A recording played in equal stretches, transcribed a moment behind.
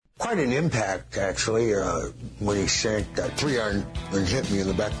quite an impact, actually, when he sank that 3-iron and hit me in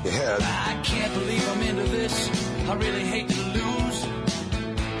the back of the head. I can't believe I'm into this. I really hate to lose.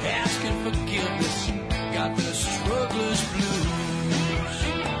 Asking forgiveness. Got the struggler's blues.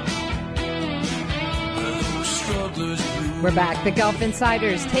 The struggler's blues. We're back. The Gulf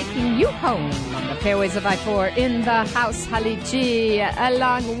Insiders taking you home on the fairways of I-4 in the house, Hallie G,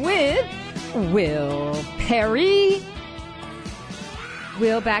 along with Will Perry.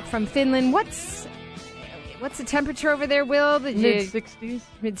 Will, back from Finland. What's the temperature over there, Will? Mid-60s.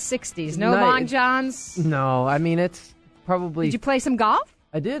 Mid-60s. No long johns? No, I mean, it's probably... Did you play some golf?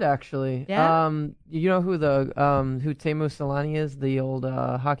 I did, actually. Yeah? You know who Teemu Selanne is, the old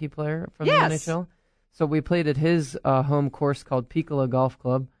hockey player from the NHL? So we played at his home course called Piccola Golf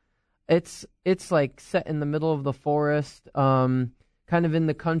Club. It's like set in the middle of the forest, kind of in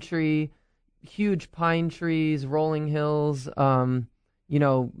the country, huge pine trees, rolling hills,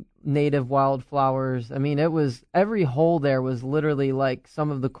 native wildflowers. I mean, every hole there was literally like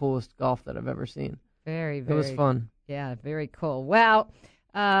some of the coolest golf that I've ever seen. Very, very. It was fun. Yeah, very cool. Well,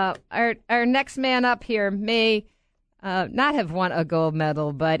 our next man up here may not have won a gold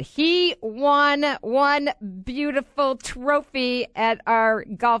medal, but he won one beautiful trophy at our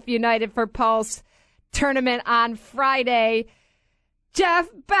Golf United for Pulse tournament on Friday. Jeff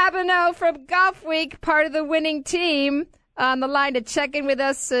Babineau from Golf Week, part of the winning team, on the line to check in with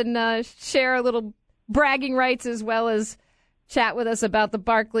us and share a little bragging rights as well as chat with us about the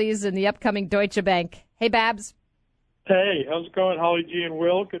Barclays and the upcoming Deutsche Bank. Hey, Babs. Hey, how's it going, Holly G and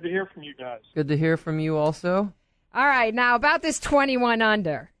Will? Good to hear from you guys. Good to hear from you also. All right, now about this 21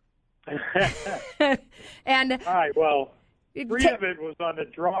 under. And all right, well, three of it was on the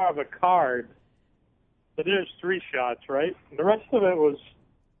draw of a card. So there's 3 shots, right? And the rest of it was,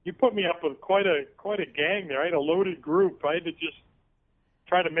 you put me up with quite a gang there. I had a loaded group. I had to just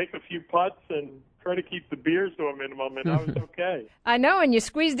try to make a few putts and try to keep the beers to a minimum, and I was okay. I know, and you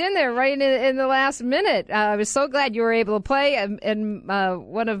squeezed in there right in the last minute. I was so glad you were able to play. And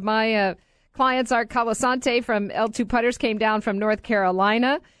one of my clients, Art Colasante from L2 Putters, came down from North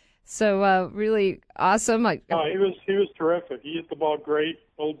Carolina. So really awesome. He was terrific. He hit the ball great.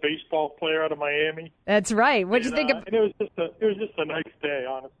 Old baseball player out of Miami. That's right. What'd you think of? And it was just a nice day.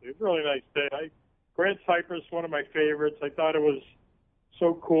 Honestly, it was a really nice day. Grant Cypress, one of my favorites. I thought it was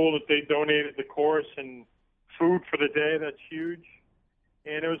so cool that they donated the course and food for the day. That's huge.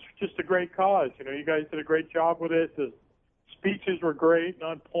 And it was just a great cause. You guys did a great job with it. The speeches were great and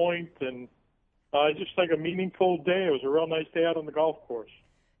on point, and just like a meaningful day. It was a real nice day out on the golf course.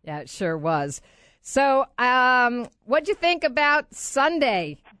 Yeah, it sure was. So, what'd you think about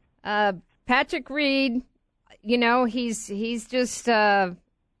Sunday? Patrick Reed, he's just,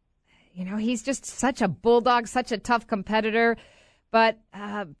 he's just such a bulldog, such a tough competitor. But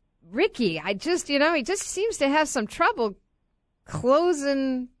Ricky, he just seems to have some trouble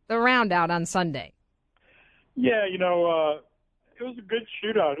closing the round out on Sunday. Yeah, it was a good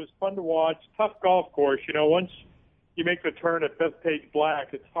shootout. It was fun to watch. Tough golf course. Once you make the turn at Bethpage Black,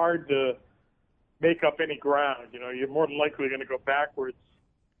 it's hard to make up any ground. You're more than likely going to go backwards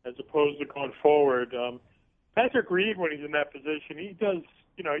as opposed to going forward. Patrick Reed, when he's in that position, he does,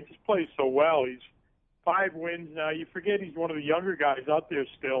 he just plays so well. He's 5 wins now. You forget he's one of the younger guys out there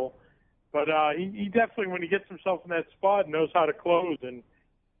still. But he definitely, when he gets himself in that spot, knows how to close. And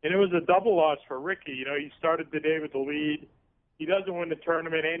it was a double loss for Ricky. He started the day with the lead. He doesn't win the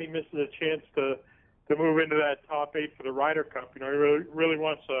tournament, and he misses a chance to move into that top 8 for the Ryder Cup. He really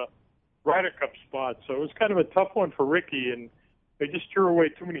wants a Ryder Cup spot. So it was kind of a tough one for Ricky, and they just threw away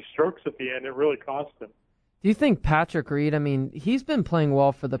too many strokes at the end. It really cost him. Do you think Patrick Reed, he's been playing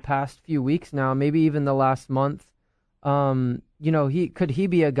well for the past few weeks now, maybe even the last month. Could he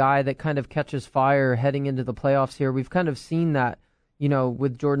be a guy that kind of catches fire heading into the playoffs here? We've kind of seen that,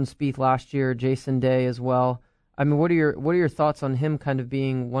 with Jordan Spieth last year, Jason Day as well. What are your thoughts on him kind of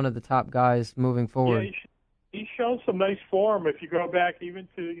being one of the top guys moving forward? Yeah, he's shown some nice form. If you go back even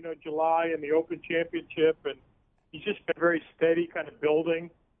to July and the Open Championship, and he's just been very steady, kind of building.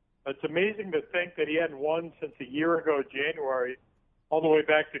 It's amazing to think that he hadn't won since a year ago, January, all the way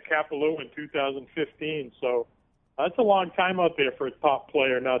back to Kapalua in 2015. So that's a long time out there for a top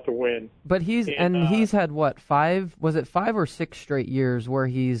player not to win. But he's had what, 5 or 6 straight years where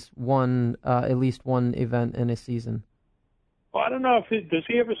he's won at least one event in a season? Well, I don't know does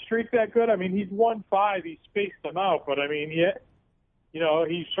he have a streak that good? He's won 5. He spaced them out, but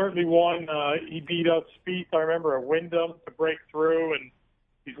he certainly won. He beat out Spieth, I remember, at Wyndham to break through, and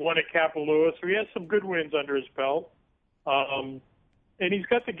he's won at Kapalua, so he has some good wins under his belt. And he's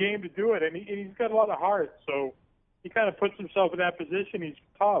got the game to do it, and he's got a lot of heart. So he kind of puts himself in that position. He's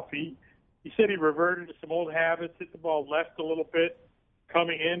tough. He said he reverted to some old habits, hit the ball left a little bit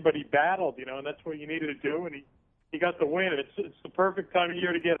coming in, but he battled, and that's what you needed to do, and he got the win. It's the perfect time of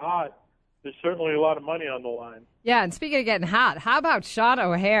year to get hot. There's certainly a lot of money on the line. Yeah, and speaking of getting hot, how about Sean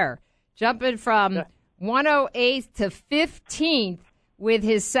O'Haire jumping from 108th to 15th with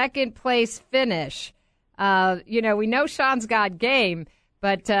his second-place finish? We know Sean's got game,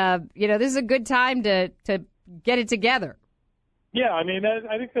 but, this is a good time to get it together. Yeah, I mean,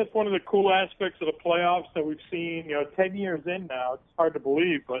 I think that's one of the cool aspects of the playoffs that we've seen, 10 years in now. It's hard to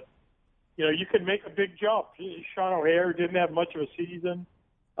believe, but, you can make a big jump. Sean O'Haire didn't have much of a season.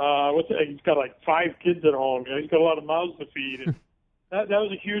 He's got like 5 kids at home. He's got a lot of mouths to feed. And that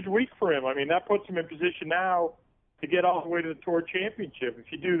was a huge week for him. I mean, that puts him in position now to get all the way to the Tour Championship.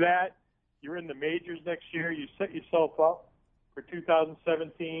 If you do that, you're in the majors next year. You set yourself up for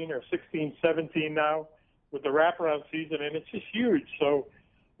 2017 or 16-17 now with the wraparound season, and it's just huge. So,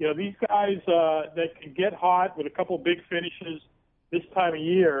 these guys that can get hot with a couple big finishes this time of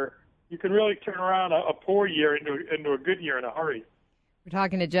year, you can really turn around a poor year into a good year in a hurry. We're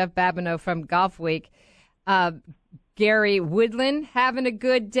talking to Jeff Babineau from Golf Week. Gary Woodland having a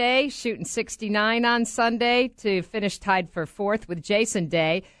good day, shooting 69 on Sunday to finish tied for 4th with Jason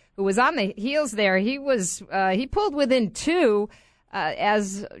Day, who was on the heels there. He pulled within 2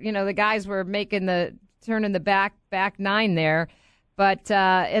 as the guys were turning the back 9 there. But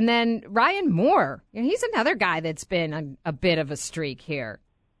and then Ryan Moore, he's another guy that's been on a bit of a streak here.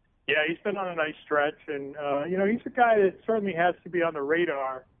 Yeah, he's been on a nice stretch, and he's a guy that certainly has to be on the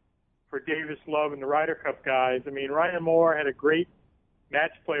radar for Davis Love and the Ryder Cup guys. I mean, Ryan Moore had a great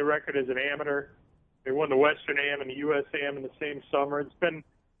match play record as an amateur. They won the Western Am and the U.S. Am in the same summer. It's been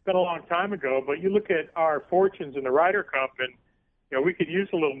a long time ago, but you look at our fortunes in the Ryder Cup, and we could use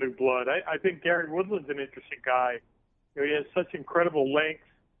a little new blood. I think Gary Woodland's an interesting guy. He has such incredible length.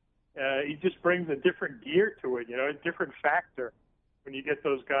 He just brings a different gear to it, a different factor when you get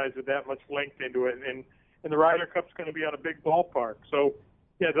those guys with that much length into it. And the Ryder Cup's going to be on a big ballpark. So,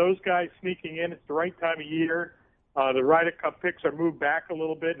 yeah, those guys sneaking in, it's the right time of year. The Ryder Cup picks are moved back a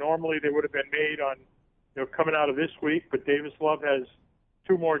little bit. Normally they would have been made on, coming out of this week, but Davis Love has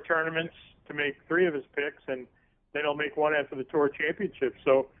 2 more tournaments to make 3 of his picks, and then he'll make 1 after the Tour Championship.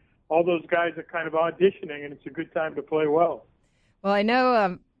 So all those guys are kind of auditioning, and it's a good time to play well. Well, I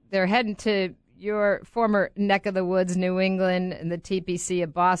know they're heading to your former neck of the woods, New England, and the TPC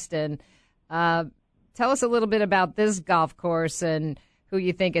of Boston. Tell us a little bit about this golf course and who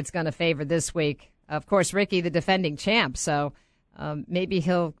you think it's going to favor this week. Of course, Ricky, the defending champ, so maybe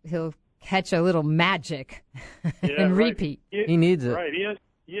he'll catch a little magic and repeat. He needs it. Right,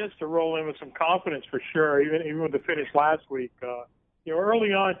 he has to roll in with some confidence for sure, even with the finish last week.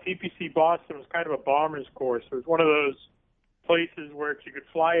 Early on, TPC Boston was kind of a bomber's course. It was one of those places where if you could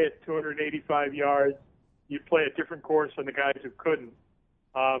fly it 285 yards, you'd play a different course than the guys who couldn't.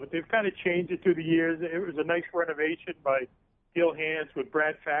 But they've kind of changed it through the years. It was a nice renovation by Gil Hanse with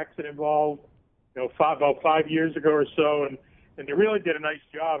Brad Faxon involved, about 5 years ago or so, and they really did a nice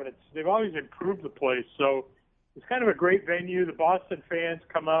job. And they've always improved the place. So it's kind of a great venue. The Boston fans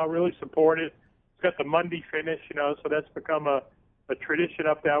come out, really support it. It's got the Monday finish, so that's become a tradition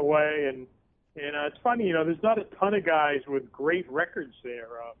up that way. And it's funny, there's not a ton of guys with great records there.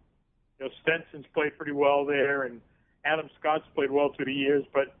 Stenson's played pretty well there, and Adam Scott's played well through the years,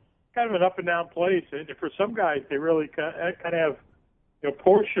 but kind of an up-and-down place. And for some guys, they really kind of have,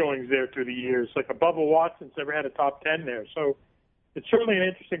 poor showings there through the years. Like a Bubba Watson's never had a top 10 there. So it's certainly an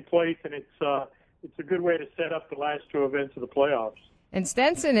interesting place, and it's a good way to set up the last 2 events of the playoffs. And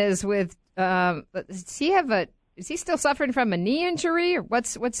Stenson is with, is he still suffering from a knee injury, or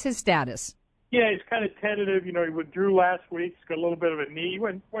what's his status? Yeah, he's kind of tentative. He withdrew last week. He's got a little bit of a knee. He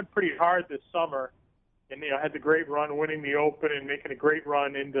went pretty hard this summer, and had the great run, winning the Open and making a great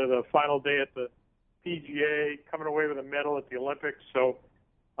run into the final day at the PGA, coming away with a medal at the Olympics. So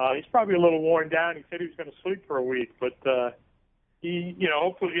he's probably a little worn down. He said he was going to sleep for a week, but he,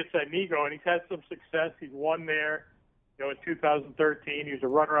 hopefully gets that knee going. He's had some success. He's won there, in 2013. He was a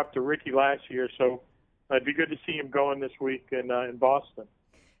runner-up to Ricky last year, so it'd be good to see him going this week in Boston.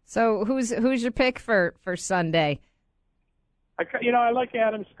 So who's your pick for Sunday? I like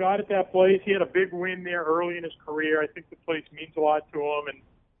Adam Scott at that place. He had a big win there early in his career. I think the place means a lot to him, and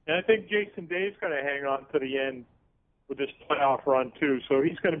I think Jason Day's going to hang on to the end with this playoff run too. So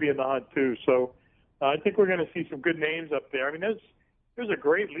he's going to be in the hunt too. So I think we're going to see some good names up there. I mean, there's a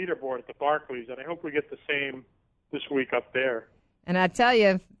great leaderboard at the Barclays, and I hope we get the same this week up there. And I tell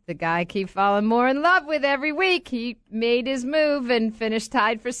you, the guy I keep falling more in love with every week. He made his move and finished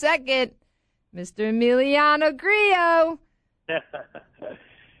tied for second. Mr. Emiliano Grillo.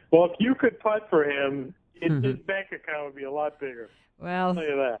 Well, if you could putt for him, his bank account would be a lot bigger. Well, I'll tell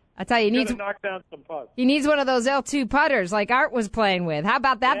you that. I tell you, He's gonna knock down some putts. he needs one of those L2 putters like Art was playing with. How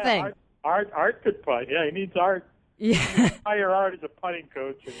about that thing? Art could putt. Yeah, he needs Art. Yeah, Hire Art as a putting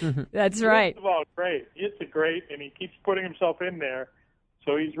coach. that's right. First of all, great. It's great, and he keeps putting himself in there.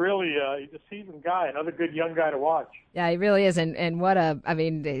 So he's really he's a seasoned guy, another good young guy to watch. Yeah, he really is. And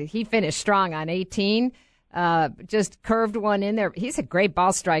he finished strong on 18. Just curved one in there. He's a great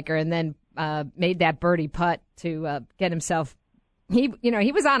ball striker, and then made that birdie putt to get himself. He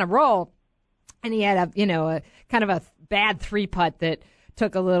was on a roll, and he had a kind of a bad 3-putt that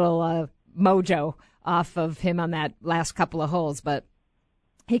took a little mojo off of him on that last couple of holes, but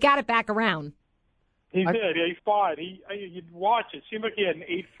he got it back around. He did. Yeah, he fought. You'd watch. It seemed like he had an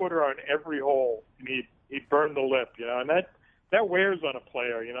 8-footer on every hole, and he burned the lip. And that wears on a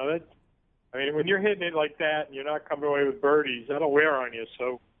player. When you're hitting it like that and you're not coming away with birdies, that'll wear on you.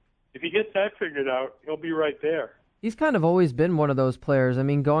 So if he gets that figured out, he'll be right there. He's kind of always been one of those players.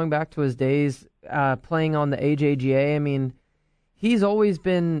 Going back to his days playing on the AJGA, he's always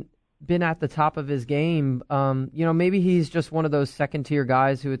been at the top of his game. Maybe he's just one of those second-tier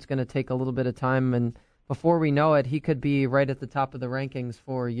guys who it's going to take a little bit of time, and before we know it, he could be right at the top of the rankings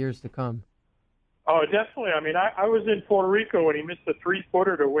for years to come. Oh, definitely. I was in Puerto Rico when he missed a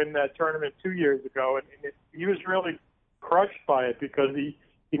 3-footer to win that tournament 2 years ago, and he was really crushed by it because he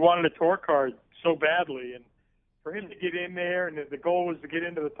wanted a tour card so badly, and for him to get in there, and the goal was to get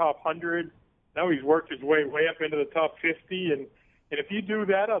into the top 100. Now he's worked his way up into the top 50, and if you do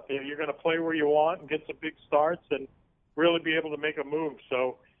that out there, you're going to play where you want and get some big starts and really be able to make a move.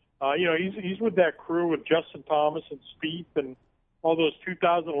 So, he's with that crew with Justin Thomas and Spieth and all those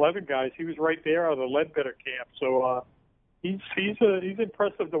 2011 guys. He was right there out of the Ledbetter camp. So he's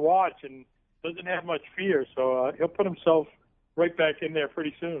impressive to watch and doesn't have much fear. So he'll put himself right back in there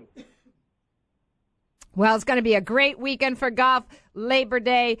pretty soon. Well, it's going to be a great weekend for golf. Labor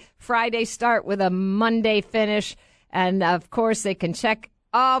Day, Friday start with a Monday finish. And, of course, they can check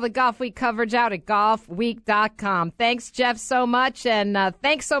all the Golf Week coverage out at golfweek.com. Thanks, Jeff, so much. And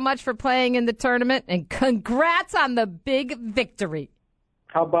thanks so much for playing in the tournament. And congrats on the big victory.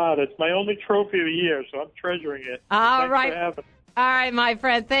 How about it? It's my only trophy of the year, so I'm treasuring it. All right, my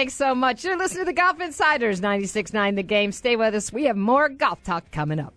friend. Thanks so much. You're listening to the Golf Insiders, 96.9 The Game. Stay with us. We have more golf talk coming up.